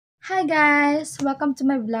Hi guys! Welcome to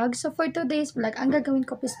my vlog. So for today's vlog, ang gagawin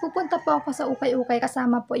ko is pupunta po ako sa Ukay-Ukay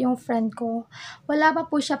kasama po yung friend ko. Wala pa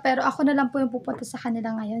po siya pero ako na lang po yung pupunta sa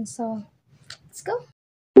kanila ngayon. So, let's go!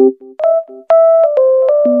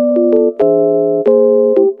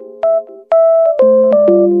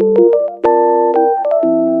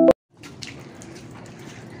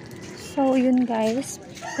 So yun guys,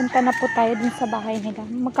 punta na po tayo dun sa bahay nila.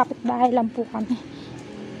 Magkapit bahay lang po kami.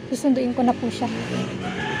 Susunduin ko na po siya.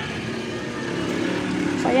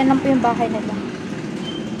 So, ayan lang po yung bahay nila.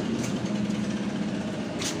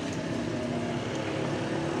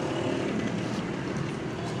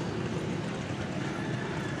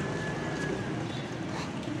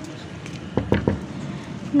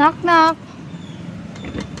 Knock, knock!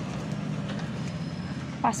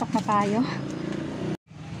 Pasok na tayo.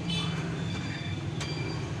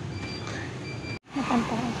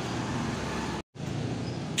 Napantay.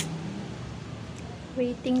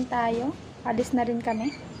 Waiting tayo. Alis na rin kami.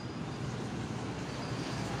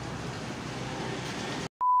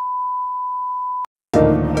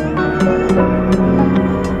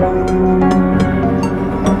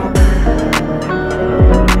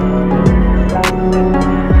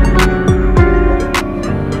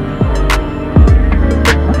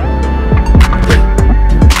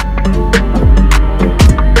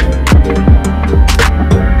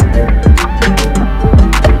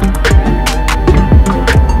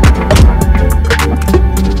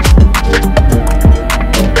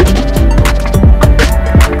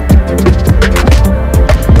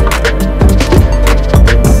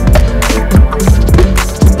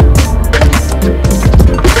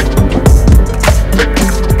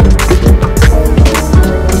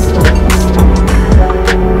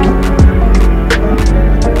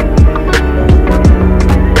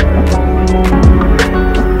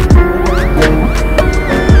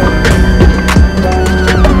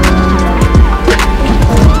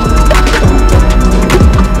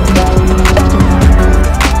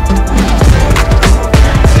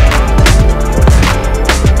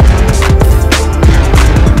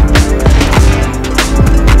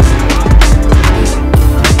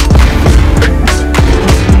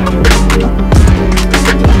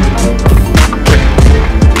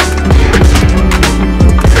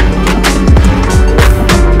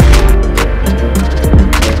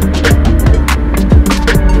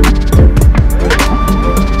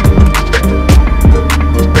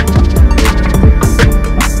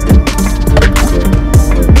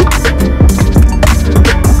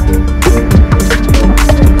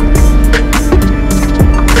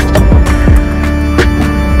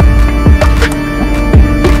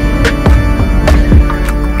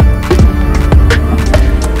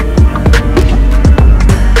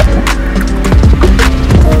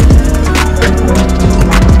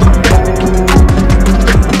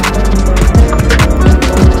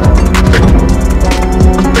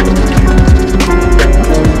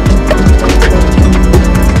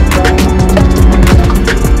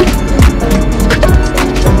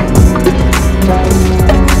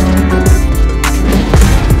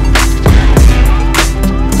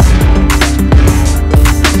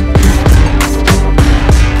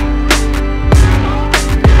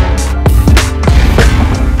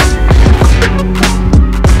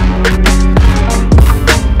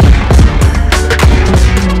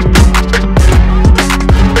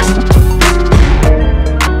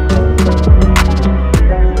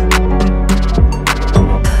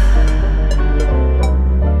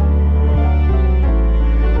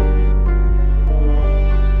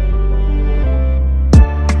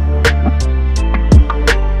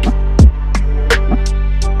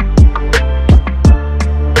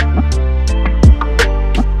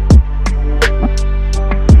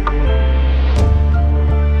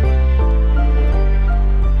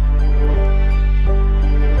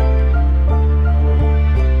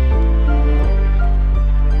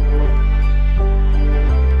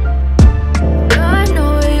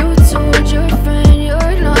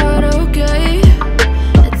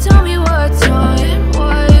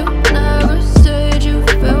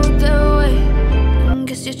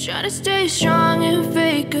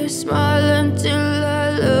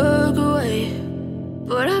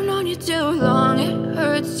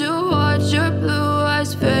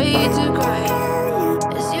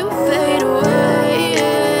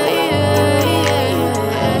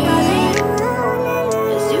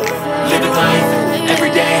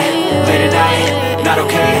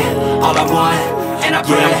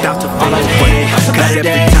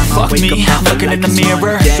 Fuck me, I'm looking in the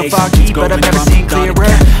mirror. So foggy, but I've never seen clearer.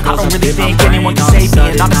 I don't really think anyone can save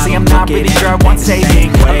me, and honestly I'm not really sure I want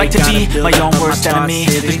saving. I like to be my own worst enemy.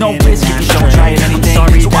 There's no risk if you don't try at anything,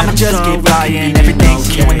 so I'ma just just keep flying. Everything's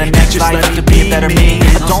you in the next life, to be a better me.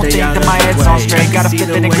 I don't think that my head's on straight. Gotta flip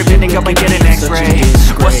it and grip it and go and get an x-ray.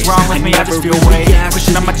 What's wrong with me? I just feel weight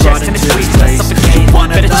pushing on my chest and it squeezes to suffocate.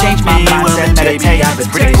 Better change my mindset, meditate. It's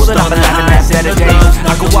pretty cool that I'm alive and have better days.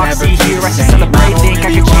 I could walk, see, hear, I should celebrate. Think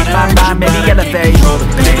I could change my mind, maybe elevate.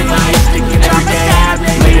 Living life, thinking every day,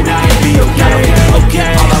 late at night, be okay,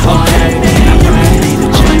 okay. All I want is to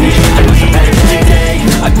change. I need a better day.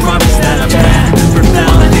 I promise that I'm bad for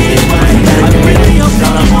melody way. I really hope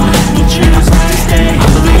that I want to choose to stay. I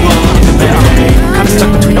believe in the better day. I'm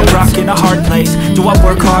stuck between a rock and a hard place. Do I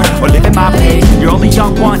work hard or live at my pace? You're only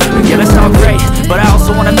young once, yeah, that's all great, but I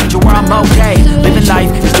also want a future where I'm okay. Living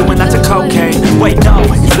life is doing lots of cocaine. Wait, no,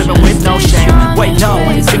 it's living with no shame. Wait, no,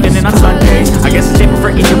 it's sleeping in on Sundays. I guess it's different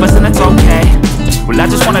for each of us and that's okay. Well, I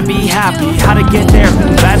just wanna be happy. How to get there?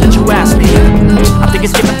 I'm glad that you asked me. I think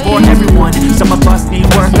it's different for everyone. Some of us need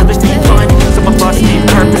work, others need fun. Some of us need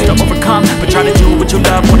purpose to overcome. But try to do what you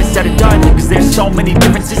love when it's said and done. Cause there's so many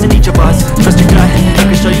differences in each of us. Trust your gut, it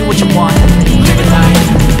can show you what you want. Living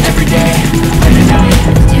life, every day, and at night,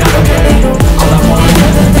 not okay. All I want,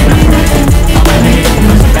 and I pray, all I need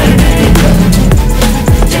is a better day.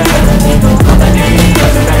 Yeah, all I need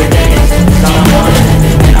is a better day. All I want,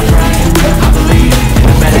 and I pray, I believe in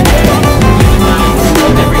a better day. Living life,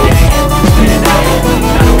 every day, and at night,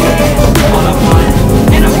 not okay. All I want,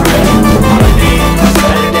 and I pray, all I need is a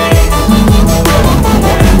better day.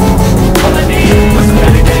 All I need is a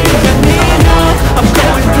better day. I'm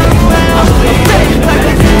going through hell. I believe in a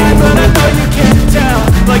better day, but I know you can't tell.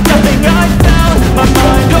 Like nothing I found, my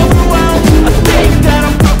mind overwhelmed. I think that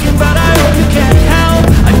I'm broken, but I hope you can't help.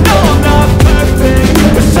 I know I'm not perfect,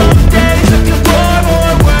 but some days I feel far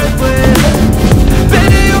more worthless.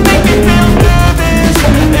 Baby, you make me feel nervous.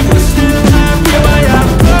 If I still have you, I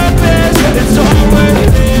have purpose. It's all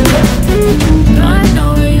worth it. I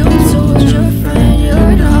know you told your friend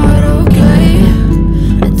you're not okay,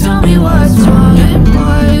 and tell me what's wrong and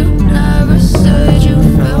why you never said you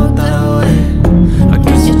felt that way. I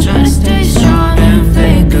guess you're trying to stay strong and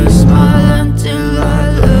fake a smile until I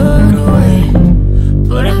look away.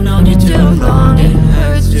 But I've known you too long, it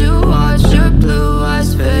hurts to watch your blue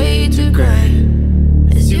eyes fade to gray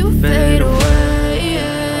as you fade away.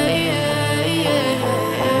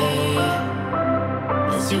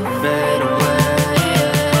 As you fade away.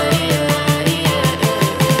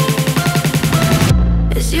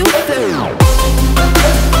 As you fade away.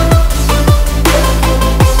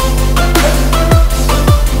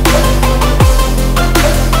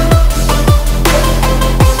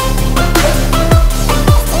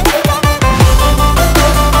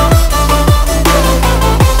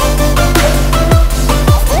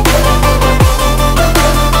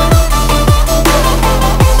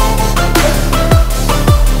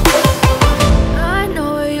 I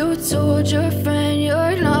know you told your friend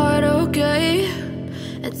you're not okay,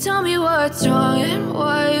 and tell me what's wrong and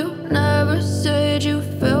why you never said you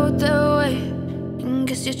felt that way. And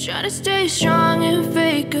guess you're trying to stay strong and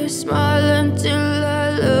fake a smile until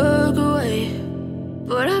I look